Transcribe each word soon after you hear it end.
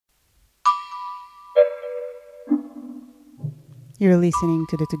You're listening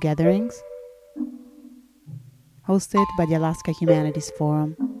to the Togetherings, hosted by the Alaska Humanities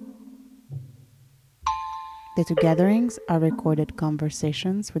Forum. The Togetherings are recorded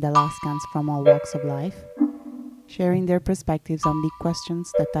conversations with Alaskans from all walks of life, sharing their perspectives on big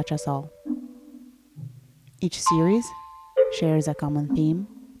questions that touch us all. Each series shares a common theme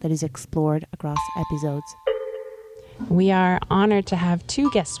that is explored across episodes. We are honored to have two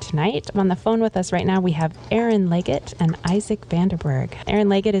guests tonight. On the phone with us right now, we have Aaron Leggett and Isaac Vanderberg. Aaron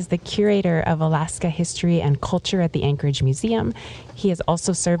Leggett is the curator of Alaska history and culture at the Anchorage Museum. He has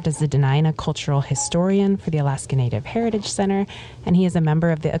also served as the Dena'ina cultural historian for the Alaska Native Heritage Center, and he is a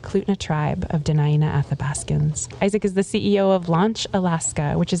member of the Eklutna tribe of Dena'ina Athabascans. Isaac is the CEO of Launch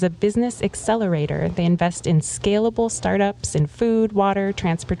Alaska, which is a business accelerator. They invest in scalable startups in food, water,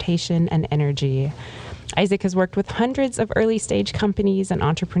 transportation, and energy. Isaac has worked with hundreds of early-stage companies and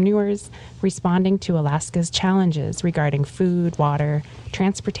entrepreneurs responding to Alaska's challenges regarding food, water,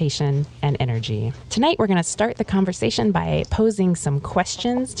 transportation, and energy. Tonight, we're going to start the conversation by posing some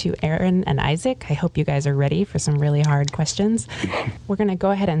questions to Aaron and Isaac. I hope you guys are ready for some really hard questions. We're going to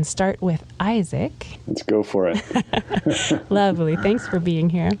go ahead and start with Isaac. Let's go for it. Lovely. Thanks for being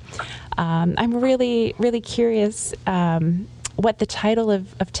here. I'm really, really curious what the title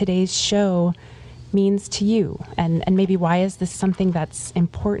of today's show means to you, and maybe why is this something that's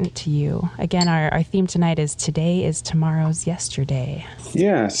important to you? Again, our theme tonight is Today is Tomorrow's Yesterday.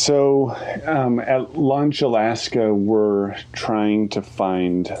 Yeah, so at Launch Alaska, we're trying to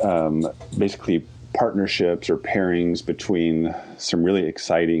find basically partnerships or pairings between some really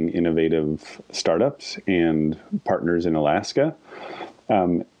exciting, innovative startups and partners in Alaska.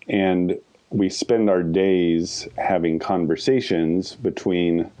 And we spend our days having conversations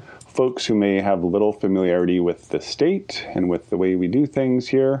between folks who may have little familiarity with the state and with the way we do things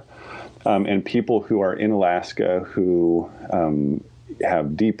here, and people who are in Alaska who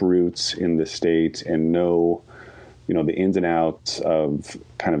have deep roots in the state and know, the ins and outs of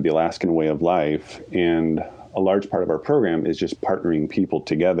kind of the Alaskan way of life. And a large part of our program is just partnering people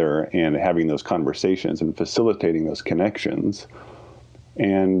together and having those conversations and facilitating those connections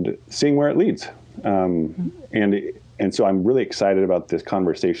and seeing where it leads. And so I'm really excited about this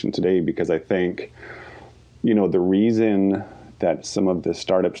conversation today because I think, the reason that some of the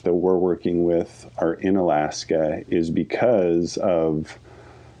startups that we're working with are in Alaska is because of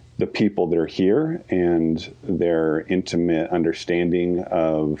the people that are here and their intimate understanding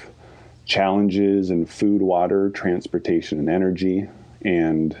of challenges in food, water, transportation, and energy,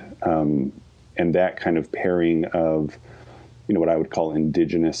 and that kind of pairing of what I would call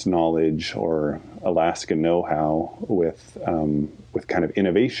indigenous knowledge or Alaska know-how with kind of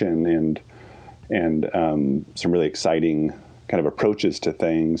innovation and some really exciting kind of approaches to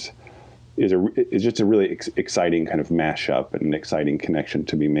things is just a really exciting kind of mashup and an exciting connection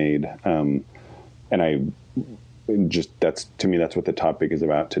to be made. That's what the topic is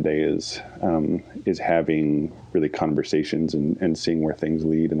about today is having really conversations and seeing where things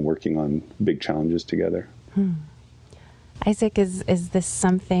lead and working on big challenges together. Isaac, is this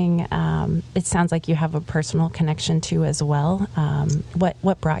something, it sounds like you have a personal connection to as well.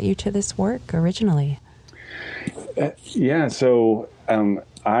 What brought you to this work originally? So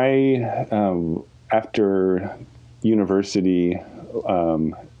I, after university,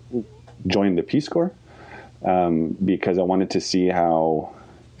 joined the Peace Corps because I wanted to see how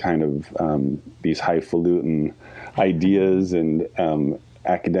kind of these highfalutin ideas and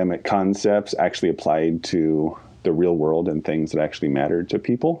academic concepts actually applied to the real world and things that actually mattered to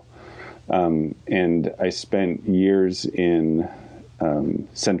people. And I spent years in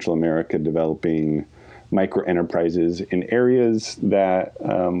Central America developing micro enterprises in areas that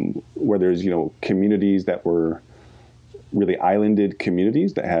where there's communities that were really islanded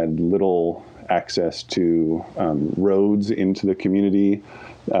communities that had little access to roads into the community,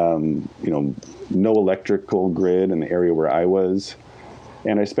 no electrical grid in the area where I was.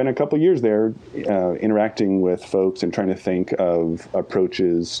 And I spent a couple years there interacting with folks and trying to think of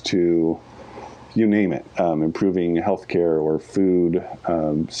approaches to, you name it, improving healthcare or food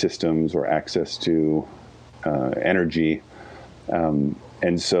systems or access to energy.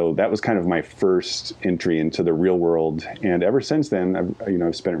 And so that was kind of my first entry into the real world. And ever since then,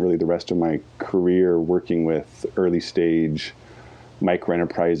 I've spent really the rest of my career working with early stage micro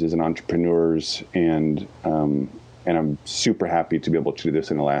enterprises and entrepreneurs, and I'm super happy to be able to do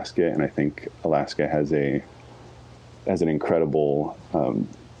this in Alaska. And I think Alaska has an incredible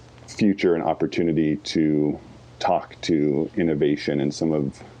future and opportunity to talk to innovation and some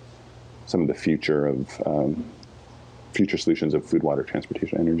of the future solutions of food, water,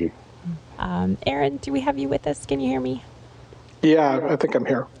 transportation, energy. Aaron, do we have you with us? Can you hear me? Yeah, I think I'm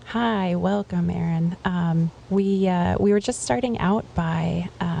here. Hi, welcome, Aaron. We were just starting out by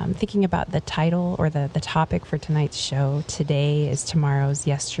thinking about the title or the topic for tonight's show. Today is tomorrow's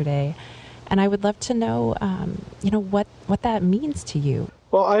yesterday, and I would love to know, what that means to you.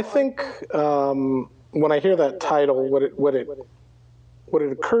 Well, I think when I hear that title, what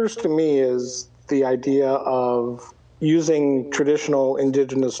it occurs to me is the idea of using traditional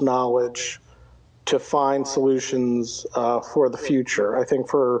indigenous knowledge to find solutions for the future. I think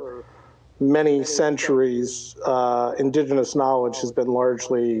for many centuries, indigenous knowledge has been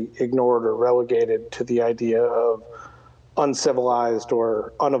largely ignored or relegated to the idea of uncivilized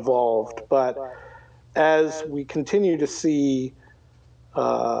or unevolved. But as we continue to see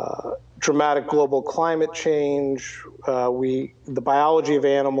dramatic global climate change, the biology of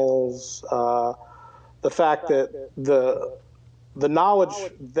animals, the fact that the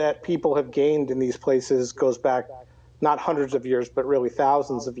knowledge that people have gained in these places goes back not hundreds of years, but really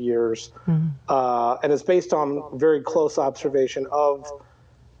thousands of years, and is based on very close observation of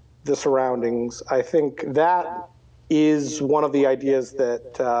the surroundings. I think that is one of the ideas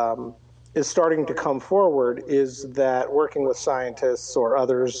that is starting to come forward, is that working with scientists or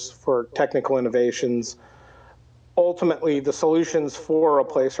others for technical innovations, ultimately the solutions for a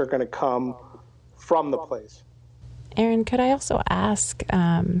place are going to come from the place. Aaron, could I also ask,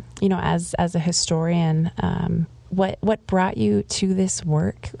 as a historian, what brought you to this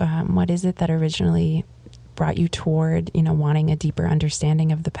work? What is it that originally brought you toward, wanting a deeper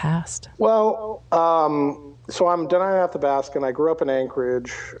understanding of the past? Well, so I'm Denai Athabaskan. I grew up in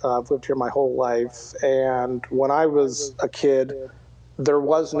Anchorage. I've lived here my whole life. And when I was a kid, there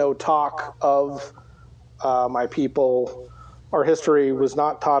was no talk of my people. Our history was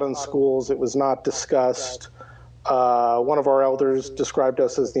not taught in schools. It was not discussed. One of our elders described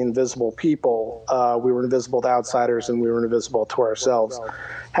us as the invisible people. We were invisible to outsiders, and we were invisible to ourselves.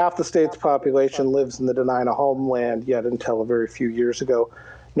 Half the state's population lives in the Dena'ina homeland, yet until a very few years ago,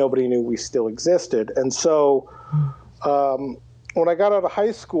 nobody knew we still existed. And so when I got out of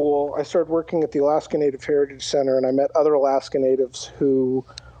high school, I started working at the Alaska Native Heritage Center, and I met other Alaska Natives who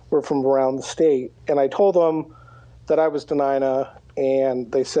were from around the state. And I told them that I was Dena'ina,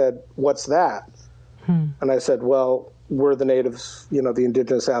 and they said, "What's that?" And I said, "Well, we're the natives, the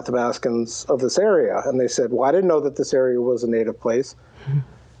indigenous Athabaskans of this area." And they said, "Well, I didn't know that this area was a native place."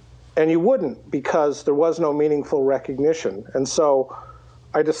 And you wouldn't, because there was no meaningful recognition. And so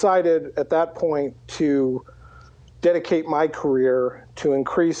I decided at that point to dedicate my career to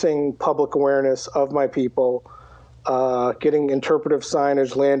increasing public awareness of my people, getting interpretive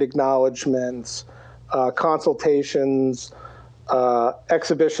signage, land acknowledgments, consultations,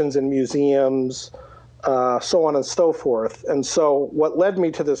 exhibitions in museums, so on and so forth. And so what led me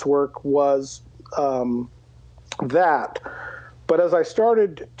to this work was that. But as I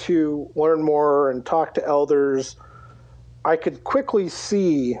started to learn more and talk to elders, I could quickly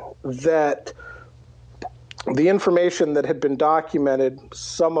see that the information that had been documented,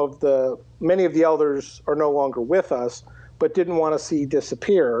 many of the elders are no longer with us, but didn't want to see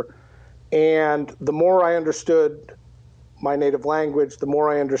disappear. And the more I understood my native language, the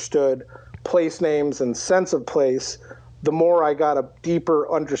more I understood place names and sense of place, the more I got a deeper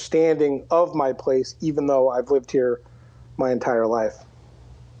understanding of my place, even though I've lived here my entire life.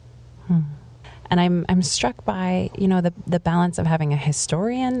 And I'm struck by, the balance of having a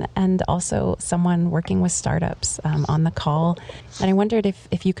historian and also someone working with startups on the call. And I wondered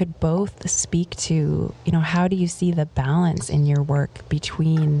if you could both speak to, how do you see the balance in your work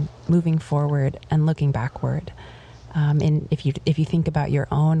between moving forward and looking backward? And if you think about your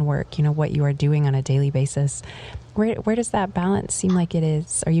own work, what you are doing on a daily basis, where does that balance seem like it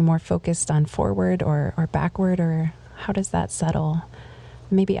is? Are you more focused on forward or backward, or how does that settle?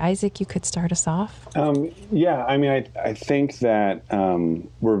 Maybe Isaac, you could start us off. Yeah, I think that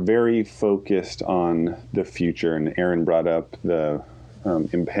we're very focused on the future, and Aaron brought up the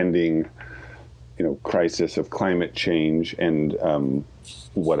impending, crisis of climate change and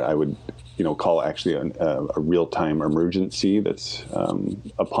what I would, call actually a real-time emergency that's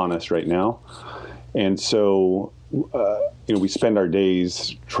upon us right now. And so, we spend our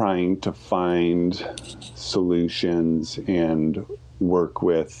days trying to find solutions and work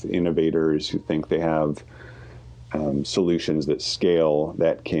with innovators who think they have solutions that scale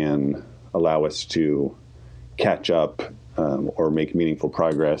that can allow us to catch up or make meaningful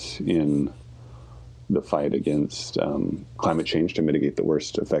progress in the fight against climate change to mitigate the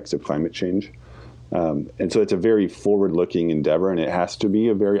worst effects of climate change. And so it's a very forward-looking endeavor, and it has to be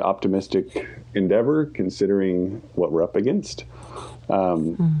a very optimistic endeavor considering what we're up against.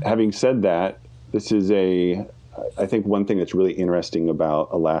 Having said that, this is a I think one thing that's really interesting about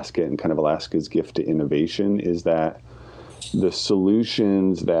Alaska and kind of Alaska's gift to innovation is that the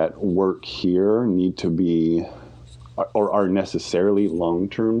solutions that work here need to be or are necessarily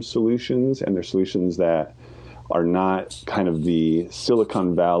long-term solutions, and they're solutions that are not kind of the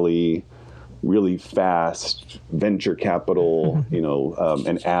Silicon Valley really fast venture capital,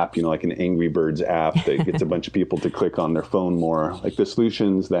 an app, like an Angry Birds app that gets a bunch of people to click on their phone more. Like the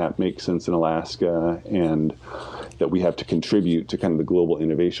solutions that make sense in Alaska and that we have to contribute to kind of the global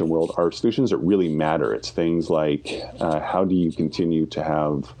innovation world are solutions that really matter. It's things like how do you continue to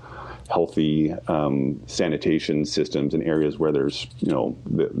have healthy sanitation systems in areas where there's,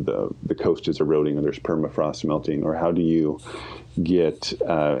 the coast is eroding or there's permafrost melting, or how do you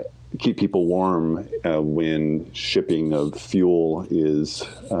keep people warm when shipping of fuel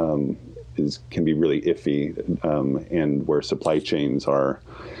can be really iffy, and where supply chains are,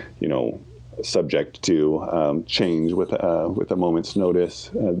 subject to change with a moment's notice.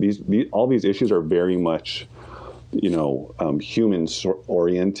 All these issues are very much, human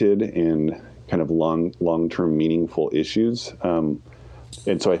oriented and kind of long-term meaningful issues. And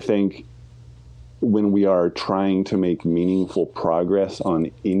so I think when we are trying to make meaningful progress on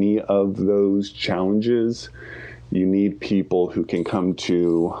any of those challenges, you need people who can come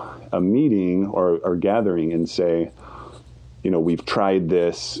to a meeting or gathering and say, we've tried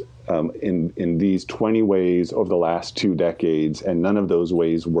this in these 20 ways over the last 2 decades, and none of those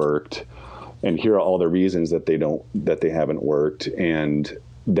ways worked. And here are all the reasons that they haven't worked. And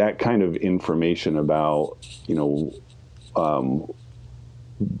that kind of information about,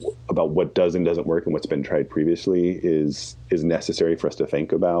 about what does and doesn't work and what's been tried previously is necessary for us to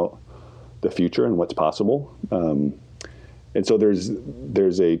think about the future and what's possible. And so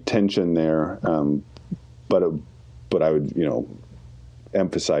there's a tension there, but I would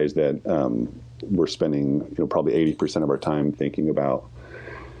emphasize that we're spending probably 80% of our time thinking about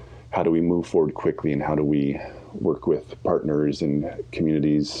how do we move forward quickly and how do we work with partners and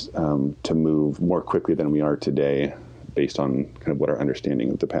communities to move more quickly than we are today, based on kind of what our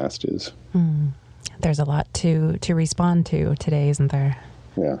understanding of the past is. There's a lot to respond to today, isn't there?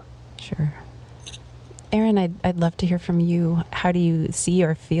 Yeah. Sure. Aaron, I'd love to hear from you. How do you see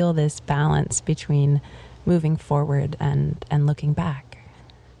or feel this balance between moving forward and looking back?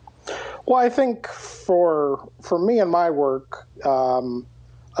 Well, I think for me and my work,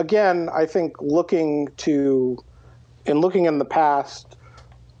 again, I think looking in the past,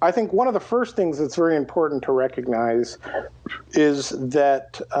 I think one of the first things that's very important to recognize is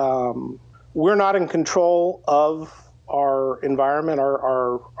that we're not in control of our environment,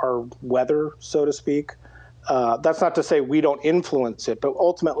 our weather, so to speak. That's not to say we don't influence it, but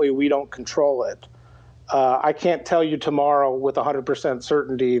ultimately we don't control it. I can't tell you tomorrow with 100%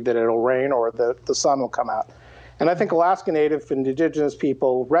 certainty that it'll rain or that the sun will come out. And I think Alaska Native and Indigenous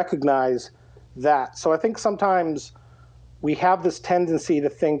people recognize that. So I think sometimes we have this tendency to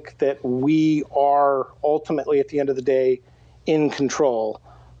think that we are ultimately, at the end of the day, in control,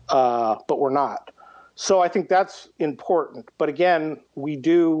 but we're not. So I think that's important. But again, we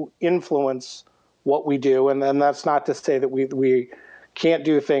do influence what we do, and then that's not to say that we can't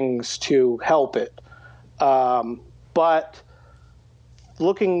do things to help it. But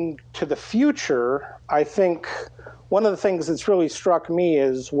looking to the future, I think one of the things that's really struck me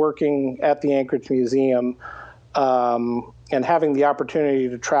is working at the Anchorage Museum, and having the opportunity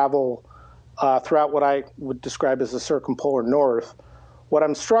to travel throughout what I would describe as the circumpolar north. What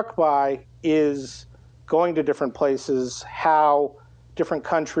I'm struck by is going to different places, how different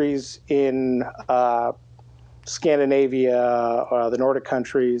countries in Scandinavia, the Nordic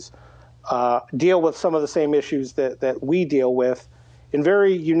countries, deal with some of the same issues that we deal with in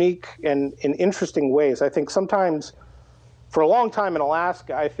very unique and in interesting ways. I think sometimes, for a long time in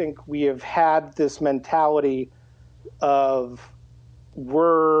Alaska, I think we have had this mentality of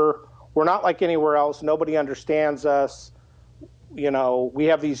we're not like anywhere else. Nobody understands us. We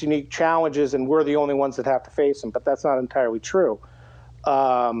have these unique challenges, and we're the only ones that have to face them. But that's not entirely true.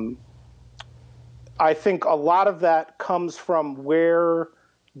 I think a lot of that comes from where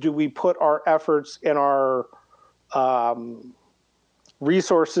do we put our efforts and our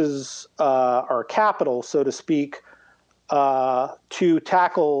resources, our capital, so to speak, to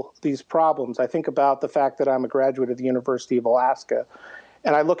tackle these problems. I think about the fact that I'm a graduate of the University of Alaska,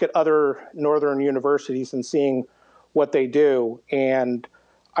 and I look at other northern universities and seeing what they do. And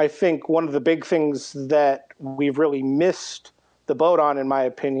I think one of the big things that we've really missed the boat on, in my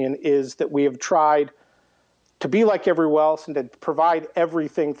opinion, is that we have tried to be like everywhere else and to provide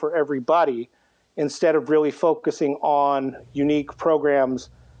everything for everybody instead of really focusing on unique programs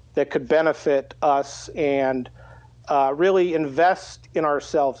that could benefit us and really invest in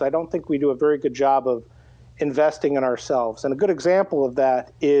ourselves. I don't think we do a very good job of investing in ourselves. And a good example of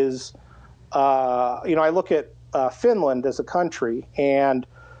that is, I look at Finland as a country, and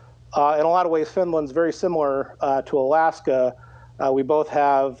in a lot of ways, Finland's very similar to Alaska. We both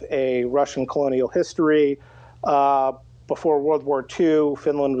have a Russian colonial history. Before World War II,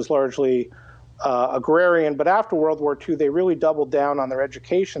 Finland was largely agrarian, but after World War II, they really doubled down on their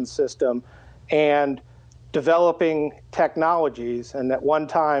education system and developing technologies. And at one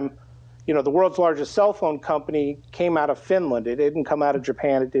time, the world's largest cell phone company came out of Finland. It didn't come out of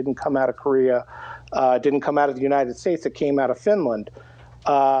Japan. It didn't come out of Korea. It didn't come out of the United States. It came out of Finland.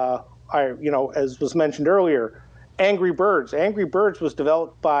 As was mentioned earlier, Angry Birds. Angry Birds was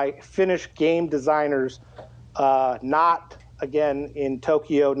developed by Finnish game designers, not, again, in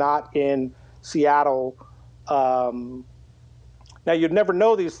Tokyo, not in Seattle. Now, you'd never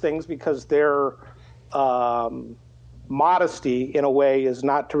know these things because their modesty, in a way, is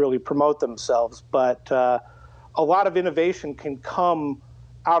not to really promote themselves. But a lot of innovation can come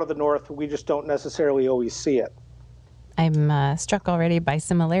out of the North. We just don't necessarily always see it. I'm struck already by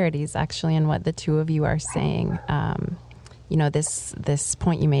similarities, actually, in what the two of you are saying. This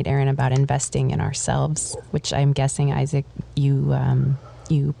point you made, Aaron, about investing in ourselves, which I'm guessing, Isaac,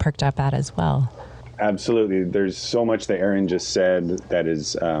 you perked up at as well. Absolutely. There's so much that Aaron just said that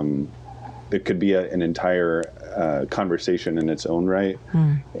is that could be an entire conversation in its own right.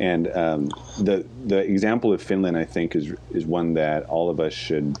 And the example of Finland, I think, is one that all of us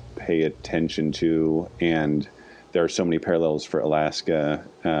should pay attention to. And there are so many parallels for Alaska.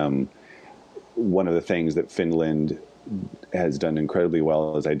 One of the things that Finland has done incredibly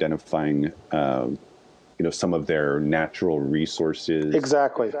well is identifying, some of their natural resources.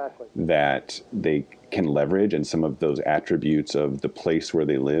 Exactly. That they can leverage, and some of those attributes of the place where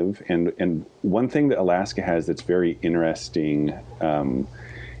they live. And one thing that Alaska has that's very interesting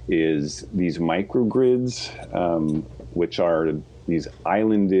is these microgrids, which are these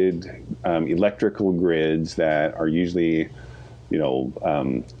islanded electrical grids that are usually,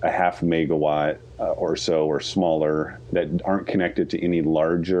 a half megawatt or so or smaller, that aren't connected to any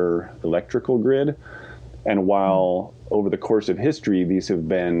larger electrical grid. And while over the course of history, these have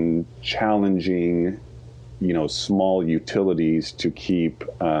been challenging, small utilities to keep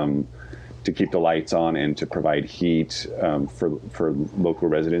the lights on and to provide heat for local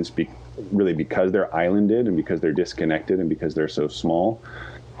residents, really because they're islanded and because they're disconnected and because they're so small.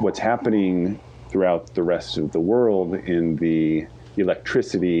 What's happening throughout the rest of the world in the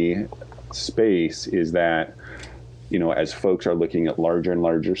electricity space is that, as folks are looking at larger and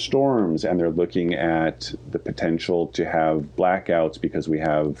larger storms, and they're looking at the potential to have blackouts because we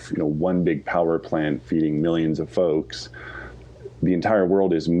have, one big power plant feeding millions of folks, the entire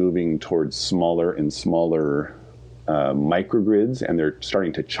world is moving towards smaller and smaller microgrids, and they're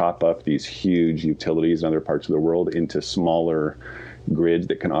starting to chop up these huge utilities in other parts of the world into smaller grids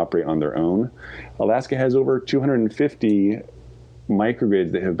that can operate on their own. Alaska has over 250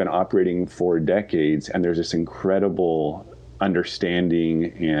 microgrids that have been operating for decades, and there's this incredible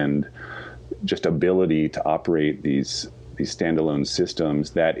understanding and just ability to operate these standalone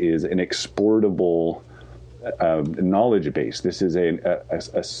systems that is an exportable knowledge base. This is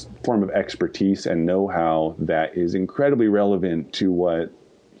a form of expertise and know-how that is incredibly relevant to what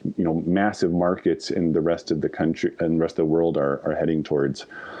massive markets in the rest of the country and the rest of the world are heading towards.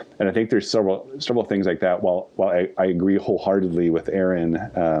 And I think there's several things like that. While I agree wholeheartedly with Aaron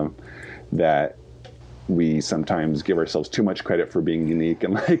that we sometimes give ourselves too much credit for being unique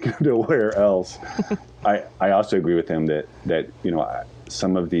and like nowhere else, I also agree with him that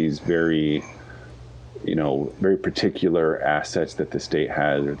some of these very particular assets that the state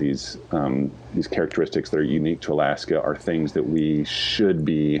has, or these characteristics that are unique to Alaska, are things that we should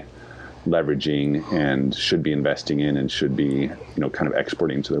be leveraging and should be investing in and should be, kind of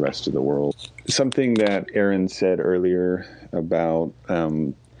exporting to the rest of the world. Something that Aaron said earlier about,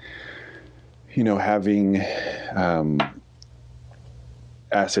 having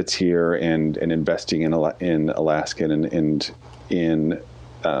assets here and investing in Alaska and in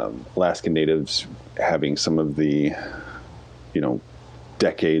Alaskan natives having some of the,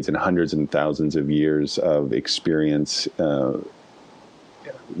 decades and hundreds and thousands of years of experience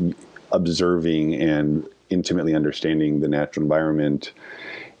observing and intimately understanding the natural environment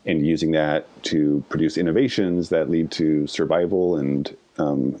and using that to produce innovations that lead to survival and,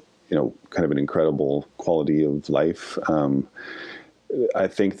 kind of an incredible quality of life. I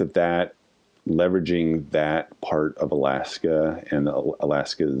think that leveraging that part of Alaska and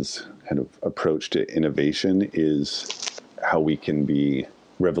Alaska's kind of approach to innovation is how we can be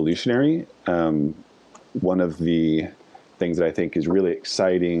revolutionary. one of the things that I think is really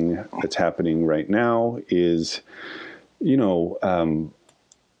exciting that's happening right now is,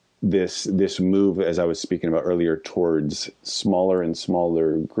 this move, as I was speaking about earlier, towards smaller and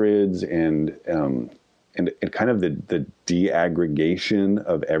smaller grids and kind of the de-aggregation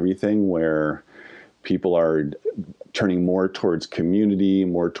of everything, where people are turning more towards community,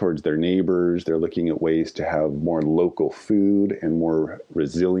 more towards their neighbors. They're looking at ways to have more local food and a more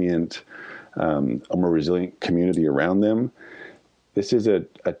resilient community around them. This is a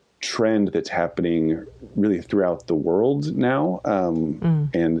trend that's happening really throughout the world now.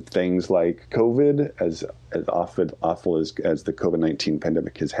 And things like COVID, as awful as the COVID-19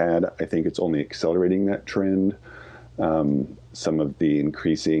 pandemic has had, I think it's only accelerating that trend. Some of the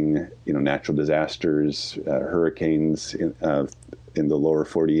increasing, natural disasters, hurricanes in the lower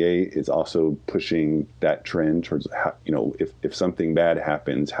 48 is also pushing that trend towards how, if something bad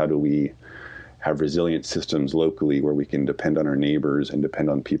happens, how do we have resilient systems locally where we can depend on our neighbors and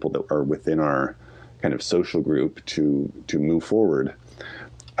depend on people that are within our kind of social group to move forward.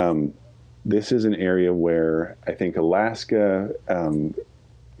 This is an area where I think Alaska,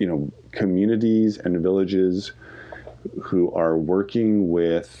 communities and villages who are working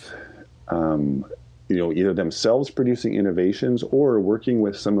with, either themselves producing innovations or working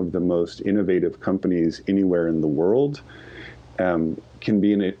with some of the most innovative companies anywhere in the world, can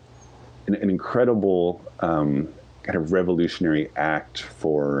be an incredible kind of revolutionary act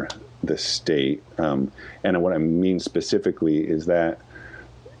for the state. And what I mean specifically is that,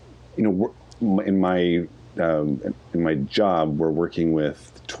 in my job, we're working with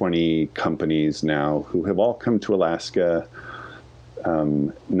 20 companies now who have all come to Alaska,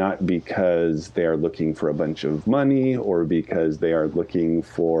 not because they are looking for a bunch of money or because they are looking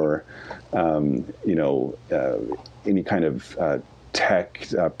for, any kind of tech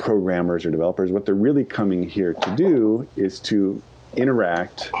programmers or developers. What they're really coming here to do is to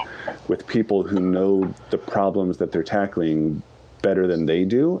interact with people who know the problems that they're tackling better than they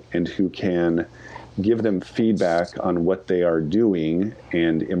do, and who can give them feedback on what they are doing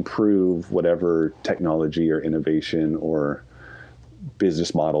and improve whatever technology or innovation or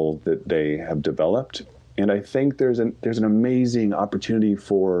business model that they have developed. And I think there's an amazing opportunity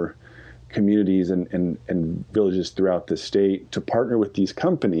for communities and villages throughout the state to partner with these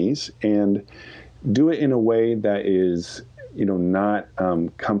companies and do it in a way that is, not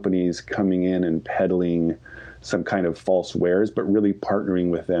companies coming in and peddling some kind of false wares, but really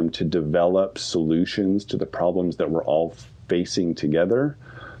partnering with them to develop solutions to the problems that we're all facing together.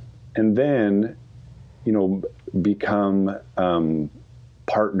 And then, become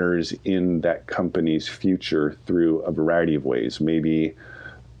partners in that company's future through a variety of ways. Maybe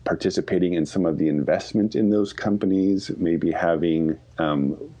participating in some of the investment in those companies, maybe having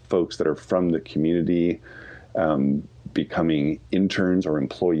folks that are from the community becoming interns or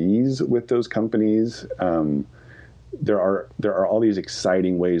employees with those companies. There are all these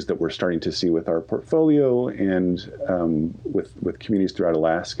exciting ways that we're starting to see with our portfolio and with communities throughout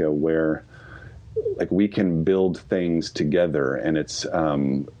Alaska, where we can build things together, and it's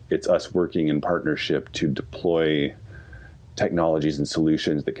us working in partnership to deploy technologies and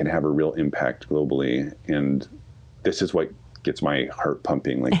solutions that can have a real impact globally. And this is what gets my heart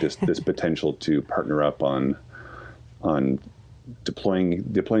pumping, this potential to partner up on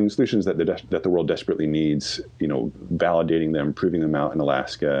deploying solutions that the world desperately needs, validating them, proving them out in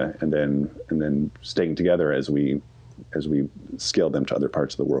Alaska, and then staying together as we scale them to other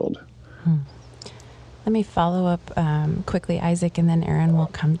parts of the world. Let me follow up quickly, Isaac, and then Aaron will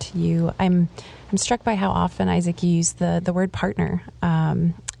come to you. I'm struck by how often, Isaac, you use the word partner.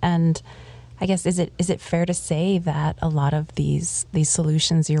 And I guess, is it fair to say that a lot of these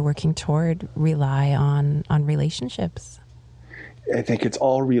solutions you're working toward rely on relationships? I think it's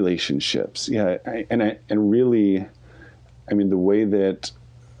all relationships. Yeah. And really, the way that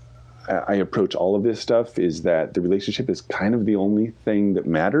I approach all of this stuff is that the relationship is kind of the only thing that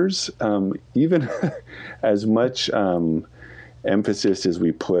matters. Even as much emphasis as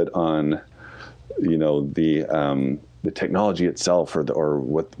we put on, the technology itself, or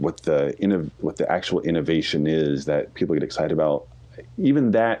what the actual innovation is that people get excited about,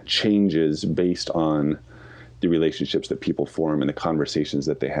 even that changes based on the relationships that people form and the conversations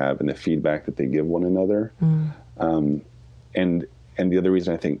that they have and the feedback that they give one another. And the other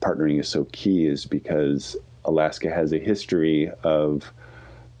reason I think partnering is so key is because Alaska has a history of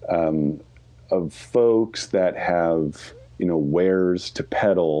folks that have, wares to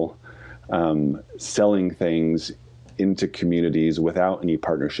peddle, selling things into communities without any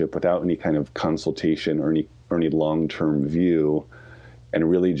partnership, without any kind of consultation or any long-term view, and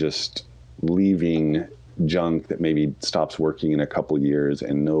really just leaving junk that maybe stops working in a couple years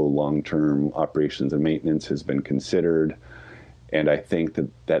and no long-term operations and maintenance has been considered. And I think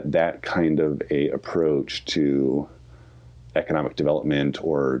that kind of a approach to economic development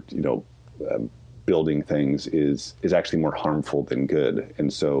or, building things is actually more harmful than good.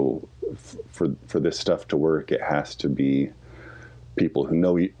 And so for this stuff to work, it has to be people who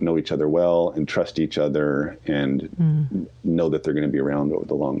know each other well and trust each other and know that they're going to be around over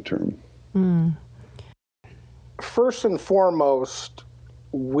the long term. First and foremost,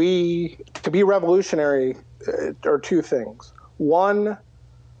 to be revolutionary are two things. One,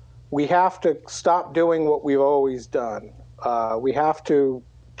 we have to stop doing what we've always done. We have to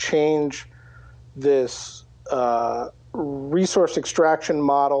change this resource extraction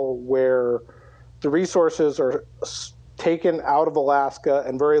model where the resources are taken out of Alaska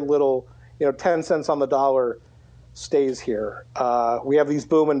and very little, 10 cents on the dollar stays here. We have these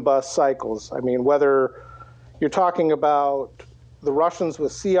boom and bust cycles. I mean, whether you're talking about the Russians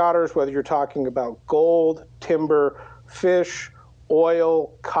with sea otters, whether you're talking about gold, timber, fish,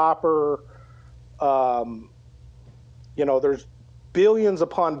 oil, copper, there's billions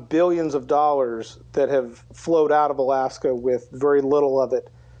upon billions of dollars that have flowed out of Alaska with very little of it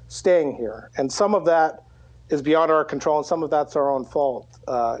staying here. And some of that is beyond our control, and some of that's our own fault,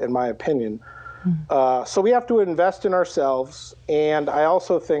 in my opinion. So we have to invest in ourselves. And I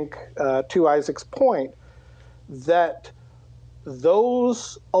also think, to Isaac's point, that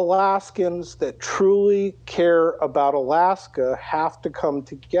those Alaskans that truly care about Alaska have to come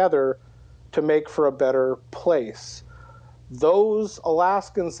together to make for a better place. Those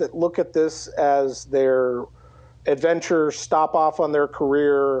Alaskans that look at this as their adventure, stop off on their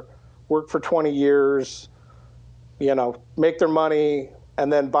career, work for 20 years, make their money,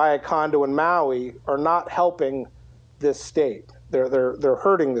 and then buy a condo in Maui are not helping this state. They're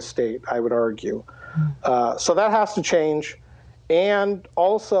hurting the state, I would argue. So that has to change. And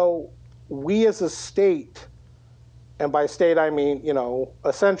also, we as a state, and by state I mean,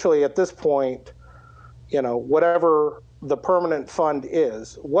 essentially at this point, whatever the permanent fund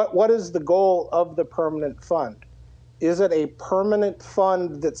is. What is the goal of the permanent fund? Is it a permanent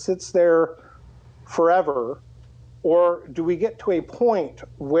fund that sits there forever? Or do we get to a point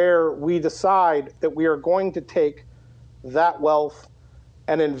where we decide that we are going to take that wealth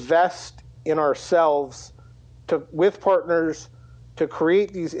and invest in ourselves with partners to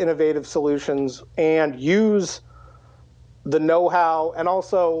create these innovative solutions and use the know-how and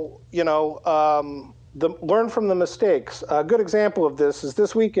also, learn from the mistakes. A good example of this is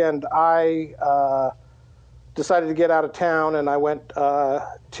this weekend I decided to get out of town and I went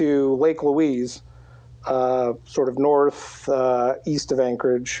to Lake Louise, sort of north east of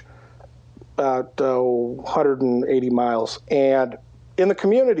Anchorage, about 180 miles. And in the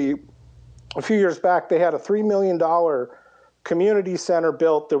community, a few years back, they had a $3 million community center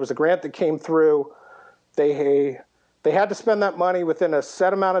built. There was a grant that came through. They had to spend that money within a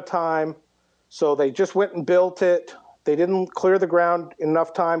set amount of time, so they just went and built it. They didn't clear the ground in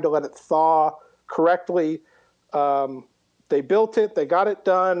enough time to let it thaw correctly. They built it. They got it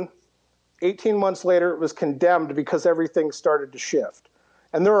done. 18 months later, it was condemned because everything started to shift.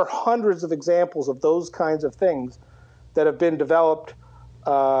 And there are hundreds of examples of those kinds of things that have been developed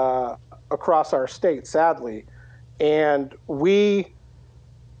across our state, sadly. And I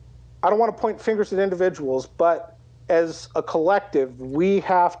don't want to point fingers at individuals, but as a collective, we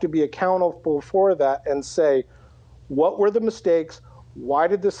have to be accountable for that and say, what were the mistakes? Why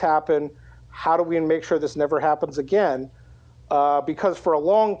did this happen? How do we make sure this never happens again? Because for a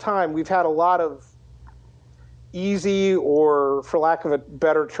long time, we've had a lot of easy, or for lack of a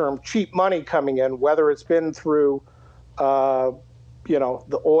better term, cheap money coming in, whether it's been through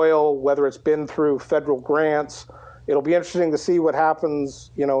the oil, whether it's been through federal grants. It'll be interesting to see what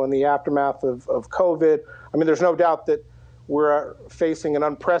happens, in the aftermath of COVID. I mean, there's no doubt that we're facing an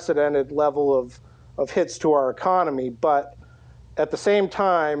unprecedented level of hits to our economy. But at the same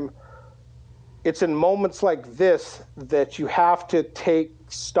time, it's in moments like this that you have to take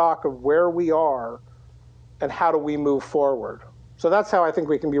stock of where we are and how do we move forward. So that's how I think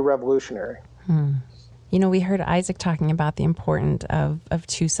we can be revolutionary. We heard Isaac talking about the importance of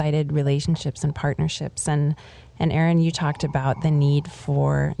two-sided relationships and partnerships. And Aaron, you talked about the need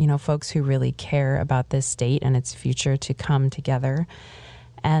for, folks who really care about this state and its future to come together.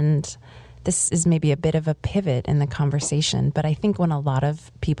 And this is maybe a bit of a pivot in the conversation, but I think when a lot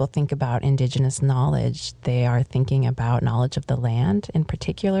of people think about Indigenous knowledge, they are thinking about knowledge of the land, in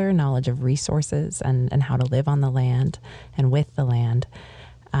particular, knowledge of resources and how to live on the land and with the land.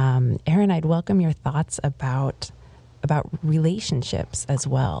 Aaron, I'd welcome your thoughts about about relationships as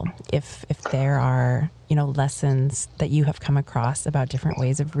well. If there are, lessons that you have come across about different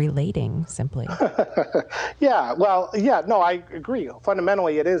ways of relating simply. No, I agree.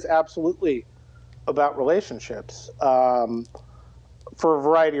 Fundamentally, it is absolutely about relationships for a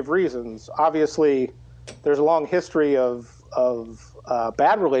variety of reasons. Obviously, there's a long history of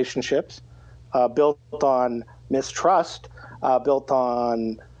bad relationships built on mistrust, built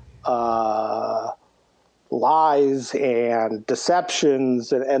on lies and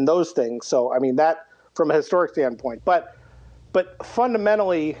deceptions and those things. So, I mean, that from a historic standpoint. But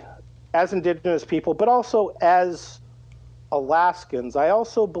fundamentally, as Indigenous people, but also as Alaskans, I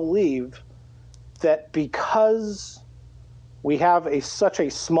also believe that because we have such a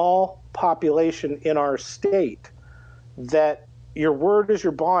small population in our state, that your word is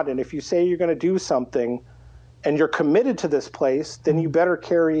your bond. And if you say you're going to do something and you're committed to this place, then you better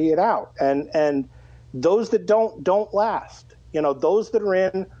carry it out. And those that don't last. Those that are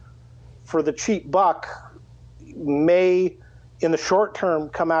in for the cheap buck may, in the short term,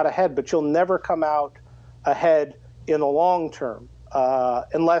 come out ahead, but you'll never come out ahead in the long term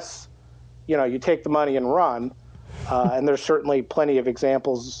unless you take the money and run. And there's certainly plenty of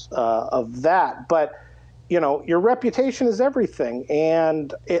examples of that. But your reputation is everything,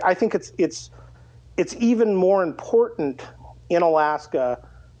 and I think it's even more important in Alaska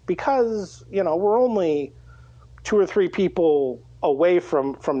because we're only 2 or 3 people away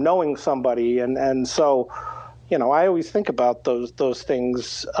from knowing somebody, and so I always think about those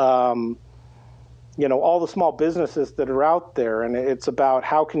things. All the small businesses that are out there, and it's about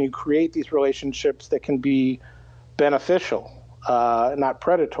how can you create these relationships that can be beneficial, not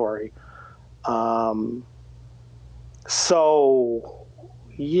predatory. So,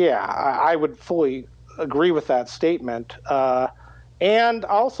 yeah, I would fully agree with that statement. And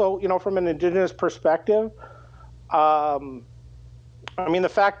also, from an Indigenous perspective, the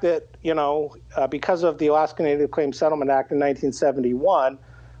fact that, because of the Alaska Native Claims Settlement Act in 1971,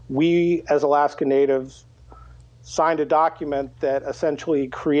 we as Alaska Natives signed a document that essentially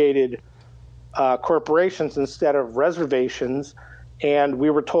created corporations instead of reservations, and we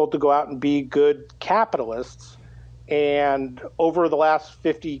were told to go out and be good capitalists. And over the last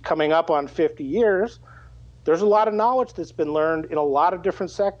 50, coming up on 50 years, there's a lot of knowledge that's been learned in a lot of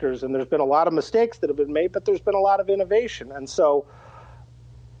different sectors, and there's been a lot of mistakes that have been made, but there's been a lot of innovation. And so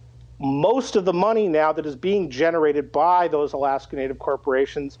most of the money now that is being generated by those Alaska Native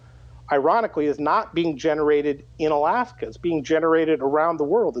corporations, ironically, is not being generated in Alaska. It's being generated around the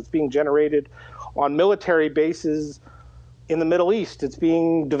world. It's being generated on military bases in the Middle East. It's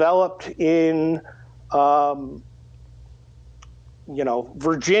being developed in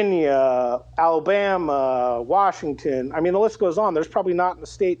Virginia, Alabama, Washington. I mean, the list goes on. There's probably not a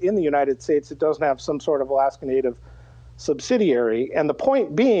state in the United States that doesn't have some sort of Alaska Native subsidiary. And the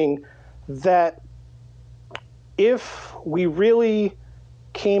point being that if we really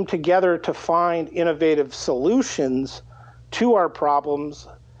came together to find innovative solutions to our problems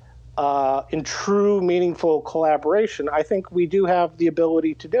in true, meaningful collaboration, I think we do have the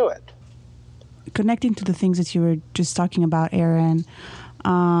ability to do it. Connecting to the things that you were just talking about, Aaron,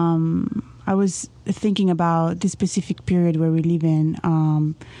 I was thinking about this specific period where we live in,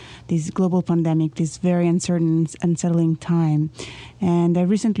 this global pandemic, this very uncertain, unsettling time. And I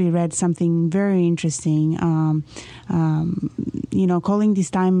recently read something very interesting, calling this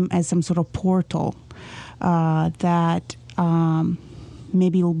time as some sort of portal that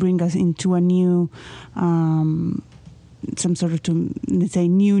maybe will bring us into a new some sort of, let's say,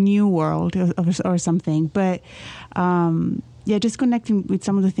 new world or something. But just connecting with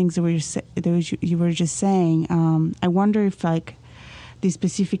some of the things that you were just saying, I wonder if this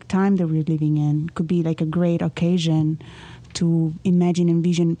specific time that we're living in could be like a great occasion to imagine and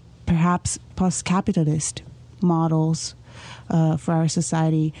envision perhaps post-capitalist models for our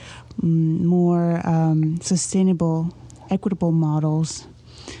society, more sustainable, equitable models.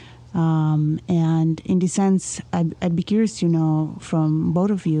 And in this sense, I'd be curious to know from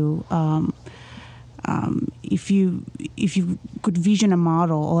both of you if you could vision a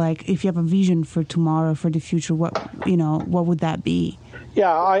model, or if you have a vision for tomorrow, for the future, what would that be? Yeah,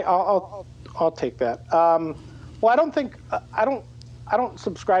 I'll take that. Well, I don't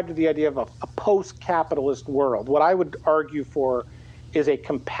subscribe to the idea of a post-capitalist world. What I would argue for is a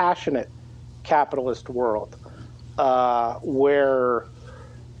compassionate capitalist world where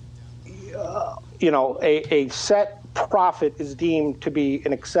a set profit is deemed to be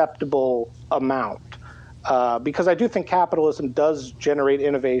an acceptable amount. Because I do think capitalism does generate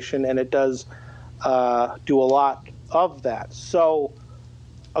innovation, and it does do a lot of that. So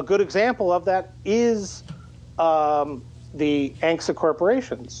a good example of that is the ANCSA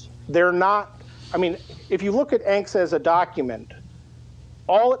corporations. They're not, I mean, if you look at ANCSA as a document,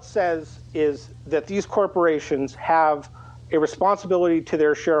 all it says is that these corporations have a responsibility to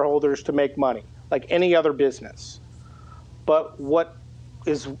their shareholders to make money, like any other business. But what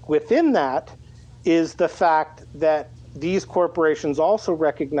is within that is the fact that these corporations also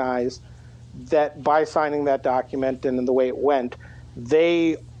recognize that by signing that document and in the way it went,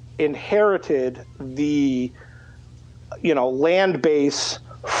 they inherited the land base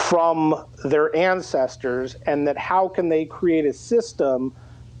from their ancestors, and that how can they create a system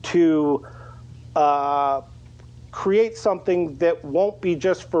to create something that won't be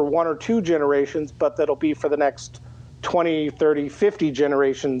just for 1 or 2 generations, but that'll be for the next 20, 30, 50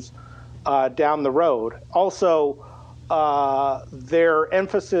 generations down the road. Also, their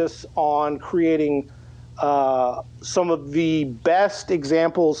emphasis on creating some of the best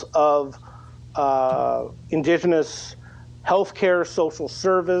examples of indigenous healthcare, social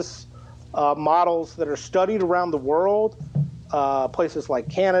service models that are studied around the world, places like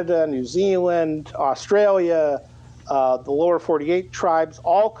Canada, New Zealand, Australia, the lower 48 tribes,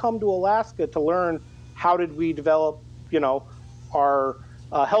 all come to Alaska to learn how did we develop, our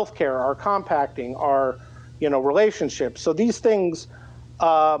healthcare, our compacting, our, relationships. So these things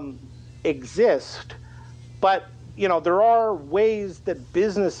exist, but, there are ways that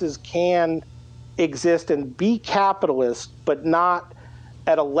businesses can exist and be capitalist, but not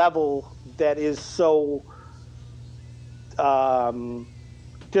at a level that is so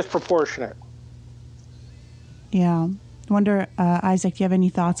disproportionate. Yeah. I wonder, Isaac, do you have any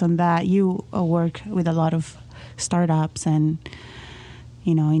thoughts on that? You work with a lot of startups and,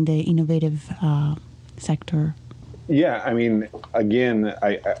 in the innovative sector. Yeah, I mean, again,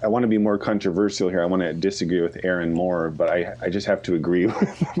 I want to be more controversial here. I want to disagree with Aaron more, but I just have to agree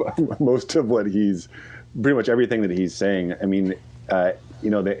with most of what pretty much everything that he's saying. I mean, the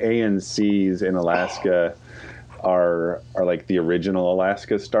ANCs in Alaska are like the original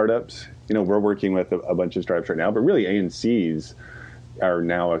Alaska startups. We're working with a bunch of startups right now, but really ANCs are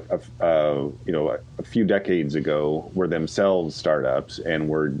now a few decades ago were themselves startups and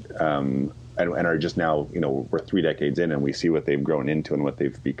were and are just now, we're 3 decades in and we see what they've grown into and what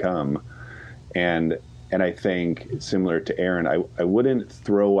they've become. And I think similar to Aaron, I wouldn't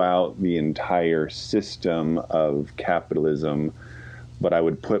throw out the entire system of capitalism, but I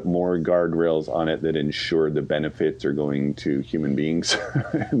would put more guardrails on it that ensure the benefits are going to human beings,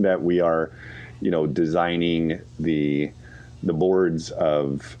 that we are, designing the boards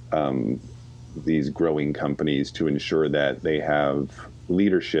of these growing companies to ensure that they have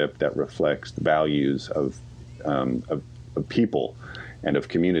leadership that reflects the values of people and of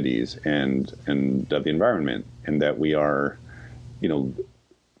communities and of the environment, and that we are,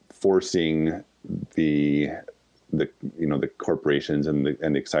 forcing the corporations and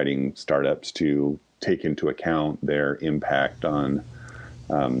the exciting startups to take into account their impact on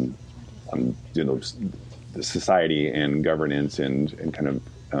the society and governance and kind of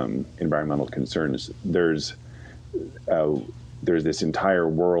environmental concerns. There's this entire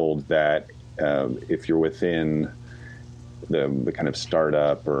world that if you're within the kind of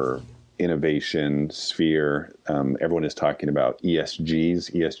startup or innovation sphere, everyone is talking about ESGs,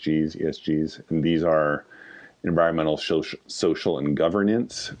 and these are environmental, social, and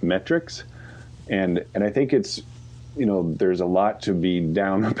governance metrics. And I think it's, there's a lot to be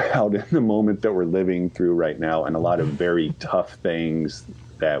down about in the moment that we're living through right now, and a lot of very tough things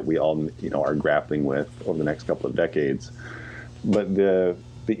that we all, are grappling with over the next couple of decades. But the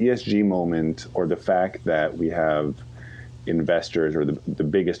ESG moment, or the fact that we have investors or the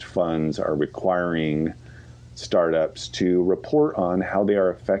biggest funds are requiring startups to report on how they are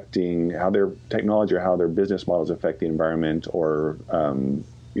affecting, how their technology or how their business models affect the environment, or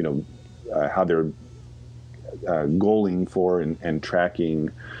how they're goaling for and tracking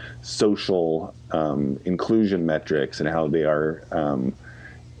social inclusion metrics, and how they are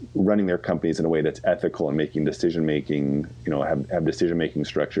running their companies in a way that's ethical and making decision making, have decision making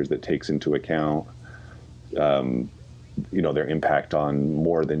structures that takes into account their impact on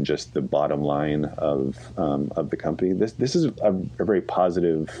more than just the bottom line of the company. This is a very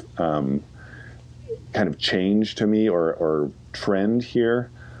positive kind of change to me, or trend here,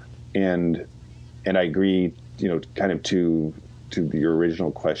 and I agree, kind of to your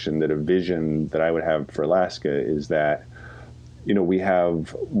original question, that a vision that I would have for Alaska is that we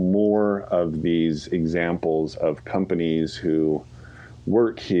have more of these examples of companies who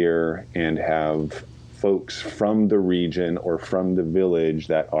work here and have folks from the region or from the village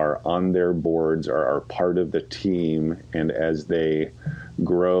that are on their boards or are part of the team, and as they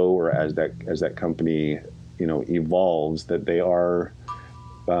grow, or as that company evolves, that they are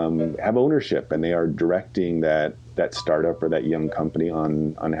have ownership, and they are directing that startup or that young company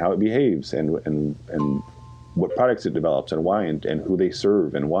on how it behaves, and what products it develops, and why, and who they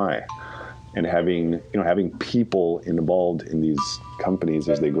serve and why. And having people involved in these companies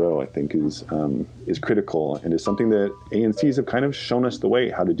as they grow, I think is critical, and is something that ANCs have kind of shown us the way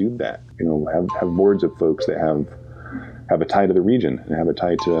how to do that. Have boards of folks that have a tie to the region and have a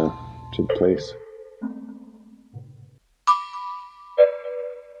tie to the place.